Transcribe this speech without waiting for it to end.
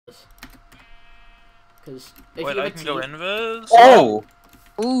Cause Wait, I can go invis? Oh!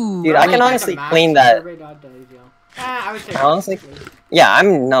 Ooh. Dude, I can honestly clean that. I would say Honestly? Yeah,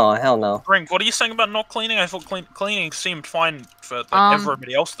 no, hell no. Brink, what are you saying about not cleaning? I thought cleaning seemed fine for like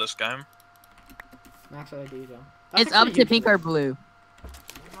everybody else this game. Max ID, Joe. It's up to pink or blue.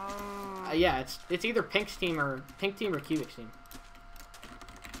 Yeah, it's either pink team or Cubic's team.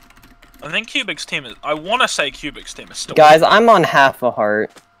 I think Cubic's team is. I want to say Cubic's team is still. Guys, I'm on half a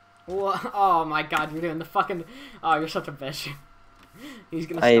heart. Oh my god, you're doing the fucking. Oh, you're such a bitch. He's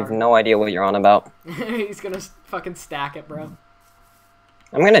gonna. I have no idea what you're on about. He's gonna fucking stack it, bro.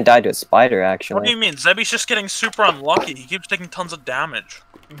 I'm gonna die to a spider, actually. What do you mean? Zebby's just getting super unlucky. He keeps taking tons of damage.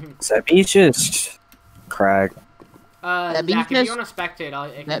 Zebby's just Crag. Zach, if you want to spectate,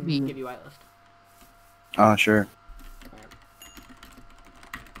 I can give you whitelist. Oh, sure. Alright.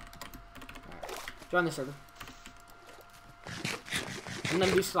 Join the server. And then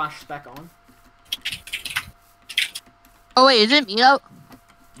do /spec on. Oh wait, is it me out?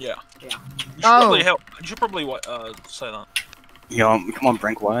 Yeah. Yeah. You should probably say that. Yo, come on,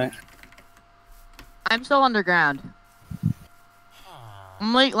 Brink, what? I'm still underground.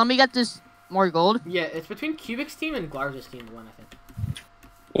 Let me get this more gold. Yeah, it's between Cubic's team and Glar's team to win, I think.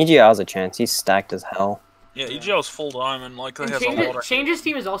 EGL's a chance. He's stacked as hell. Yeah, EGL's full diamond. Like they have a lot of. Change's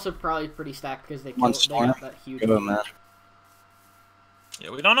team is also probably pretty stacked because they One have that huge. Good man.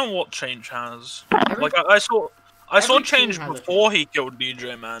 Yeah, we don't know what Change has. Like I saw Change before he killed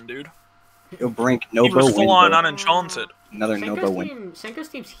DJ Man, dude. Yo, Brink, He was Nobo full win. on unenchanted. Another Nobo win. Senko's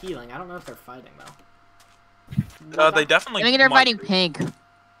team's healing. I don't know if they're fighting though. They definitely. I think they're fighting pink.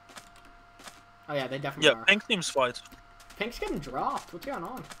 Oh yeah, they definitely are. Yeah, Pink team's fight. Pink's getting dropped. What's going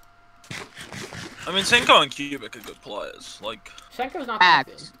on? I mean, Senko and Cubic are good players. Like. Senko's not that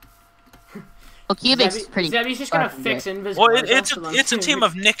good. Well, Cubic's pretty. Zebby's just gonna fix invis. Well, it's a team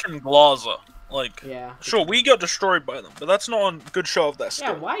of Nick and Glazer. Like, yeah. Sure, we got destroyed by them, but that's not a good show of their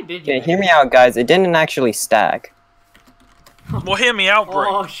skill. Yeah, why did you? Okay, hear me out, guys. It didn't actually stack. Well, hear me out, Brink.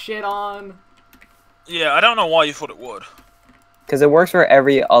 Oh, shit on. Yeah, I don't know why you thought it would. Because it works for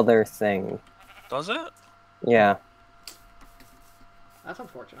every other thing. Does it? Yeah. That's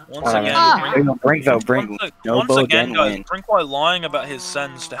unfortunate. Once again, Brink though, Brink. Once again, guys, Brink while lying about his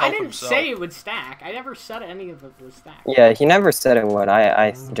sends to help himself. I didn't say it would stack. I never said any of it would stack. Yeah, he never said it would.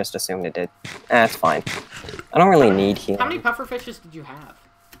 I just assumed it did. That's fine. I don't really need healing. How many puffer fishes did you have?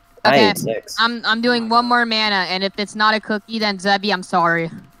 I Okay, ate 6. I'm doing one more mana, and if it's not a cookie, then Zebby, I'm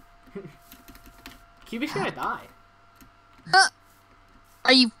sorry. Cubic's gonna die.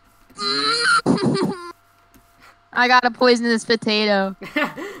 Are you? I got a poisonous potato.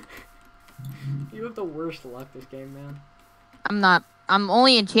 You have the worst luck this game, man. I'm not. I'm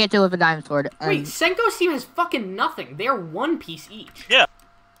only enchanted with a diamond sword. Wait, Senko's team has fucking nothing. They're 1 piece each. Yeah.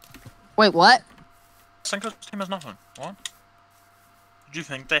 Wait, what? Senko's team has nothing. What? Did you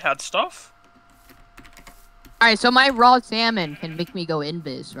think they had stuff? Alright, so my raw salmon can make me go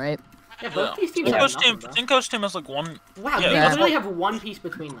invis, right? Yeah, both these teams have nothing, bro. Senko's team has like one. Wow, yeah, they literally have 1 piece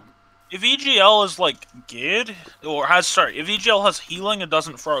between them. If EGL is like geared, or has if EGL has healing and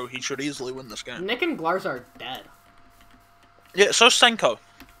doesn't throw, he should easily win this game. Nick and Glars are dead. Yeah, so Senko.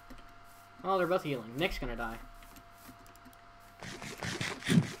 Oh, they're both healing. Nick's gonna die.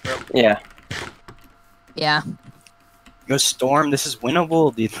 Yeah. Yeah. Go Storm, this is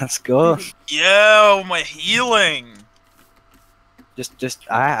winnable, dude. Let's go. Yo, my healing.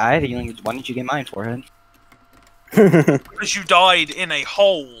 I had healing. Why didn't you get mine, forehead? Because you died in a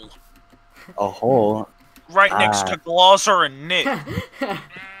hole. A hole? Right next to Glazer and Nick.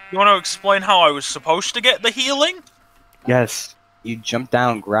 You want to explain how I was supposed to get the healing? Yes. You jumped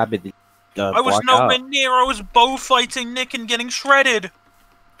down, grabbed it. I was nowhere near. I was bow fighting Nick and getting shredded.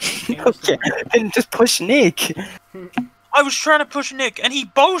 Okay, then just push Nick. I was trying to push Nick, and he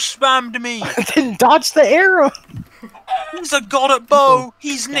bow spammed me. Then dodge the arrow. He's a god at bow.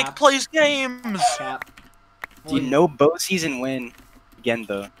 He's Nick plays games. Do you know bow season win? Again,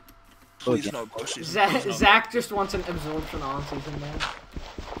 though. Please no bow season. Zach just wants an absorption on season, man.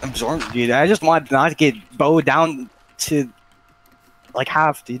 Absorb, dude. I just want not to get bow down to like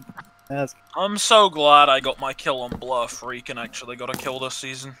half, dude. Yes. I'm so glad I got my kill on Blur Freak and actually got a kill this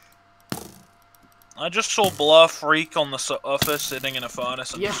season. I just saw Blur Freak on the surface sitting in a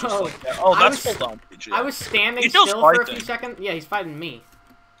furnace and was just like, yeah, oh, that's full down PG. I was standing still for a few seconds. Yeah, he's fighting me.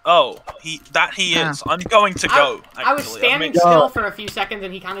 Oh, he is. I'm going to go. I was standing still for a few seconds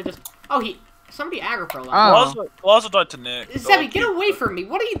and he kind of just. Oh, somebody aggro pro. Glazer died to Nick. Zebby, get away from me!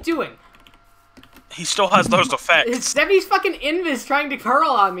 What are you doing? He still has those effects. Zebby's fucking invis trying to curl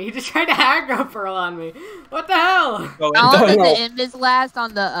on me. He just tried to aggro pearl on me. What the hell? How long did the invis last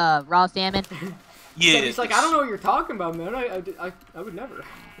on the raw salmon? Yeah. He's like, I don't know what you're talking about, man. I would never.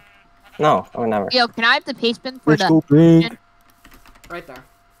 No, I would never. Yo, can I have the paste bin for Let's the... go big. Right there.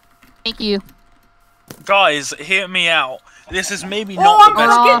 Thank you. Guys, hear me out. This is maybe Oh, not I'm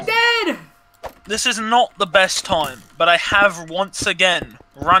the best. fucking dead! This is not the best time, but I have once again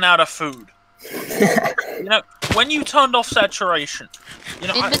run out of food. You know, when you turned off saturation, you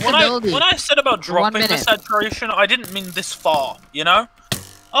know, Invincibility. when I said about For 1 dropping the minute. saturation, I didn't mean this far, you know?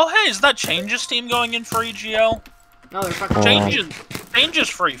 Oh, hey, is that Changes team going in for EGL? No, they're fucking Changes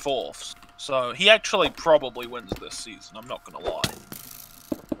 3/4, so he actually probably wins this season, I'm not gonna lie.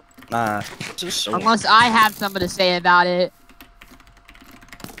 Nah. Just so. Unless I have something to say about it.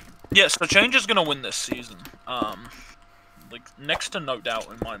 Yeah, so Change is gonna win this season. Like, next to no doubt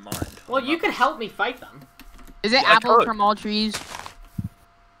in my mind. Well, you could help me fight them. Is it Yeah, I apples could. from all trees?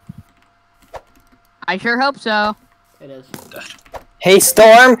 I sure hope so. It is. Hey,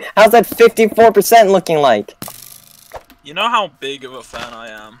 Storm, how's that 54% looking like? You know how big of a fan I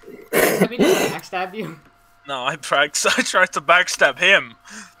am. Have he just backstabbed you? No, I tried to backstab him.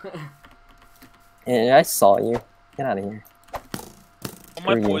 Yeah, I saw you. Get out of here. On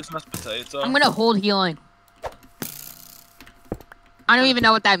my Screw you. poisonous potato. I'm gonna hold healing. I don't even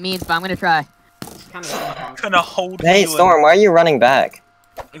know what that means, but I'm gonna try. It's kind of Gonna hold Hey, healing. Storm, why are you running back?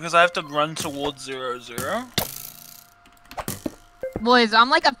 Because I have to run towards 0-0. Boys, I'm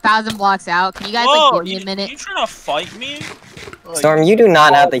like 1,000 blocks out. Can you guys Whoa, like give me a minute? you trying to fight me? Like, Storm, you do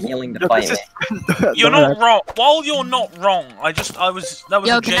not have the healing to No, fight this me. is- you're not wrong. While you're not wrong, that was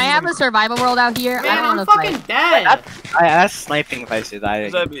Yo, a can I have a genuine... survival world out here? I Man, don't I'm want to fucking fight. dead! that's sniping if I say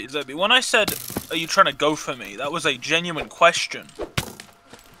that. Zebby, when I said, are you trying to go for me? That was a genuine question.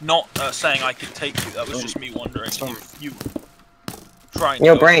 Not saying I could take you, that was just me wondering if you trying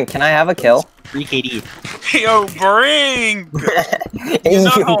Yo, to Brain, can I have a kill? 3 KD. Yo, bring! You know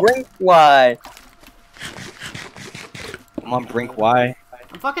how- Brink, why? Come on, Brink, why?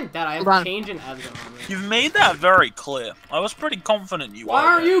 I'm fucking dead. I Hold have on. change in Edgar on me. You've made that very clear. I was pretty confident you Why were.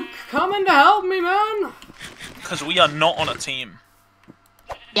 are you coming to help me, man? Because we are not on a team.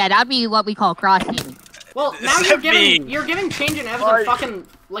 Yeah, that'd be what we call cross teaming. Well, now you're Zebby. giving change in Evs Why- a fucking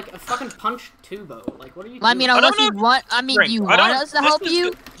a fucking punch too, bow. Like, what are you I doing? mean, I don't unless you know- want. I mean, Brink, you I want don't- us to help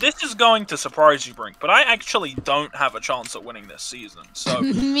you? This is going to surprise you, Brink, but I actually don't have a chance at winning this season, so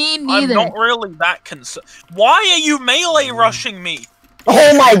Me I'm neither. not really that concerned. Why are you melee rushing me?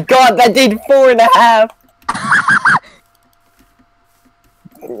 Oh my god, that did 4.5!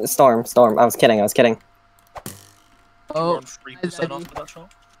 Storm, I was kidding. You Oh, won 3% off of that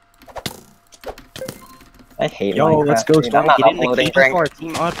shot? I hate Yo, Minecraft, let's go, dude. Storm. I'm not Get in the uploading cages Brink. for our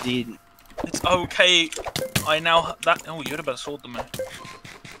team up, dude. It's okay. I now that. Oh, you had a better sword than me.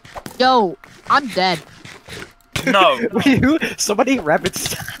 yo, I'm dead. No. Somebody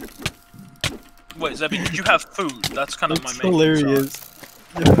rabbits. Wait, Zebby, did you have food? That's kind of my It's main hilarious.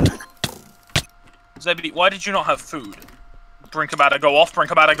 concern. Zebby, why did you not have food? Brink about to go off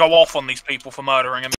on these people for murdering him.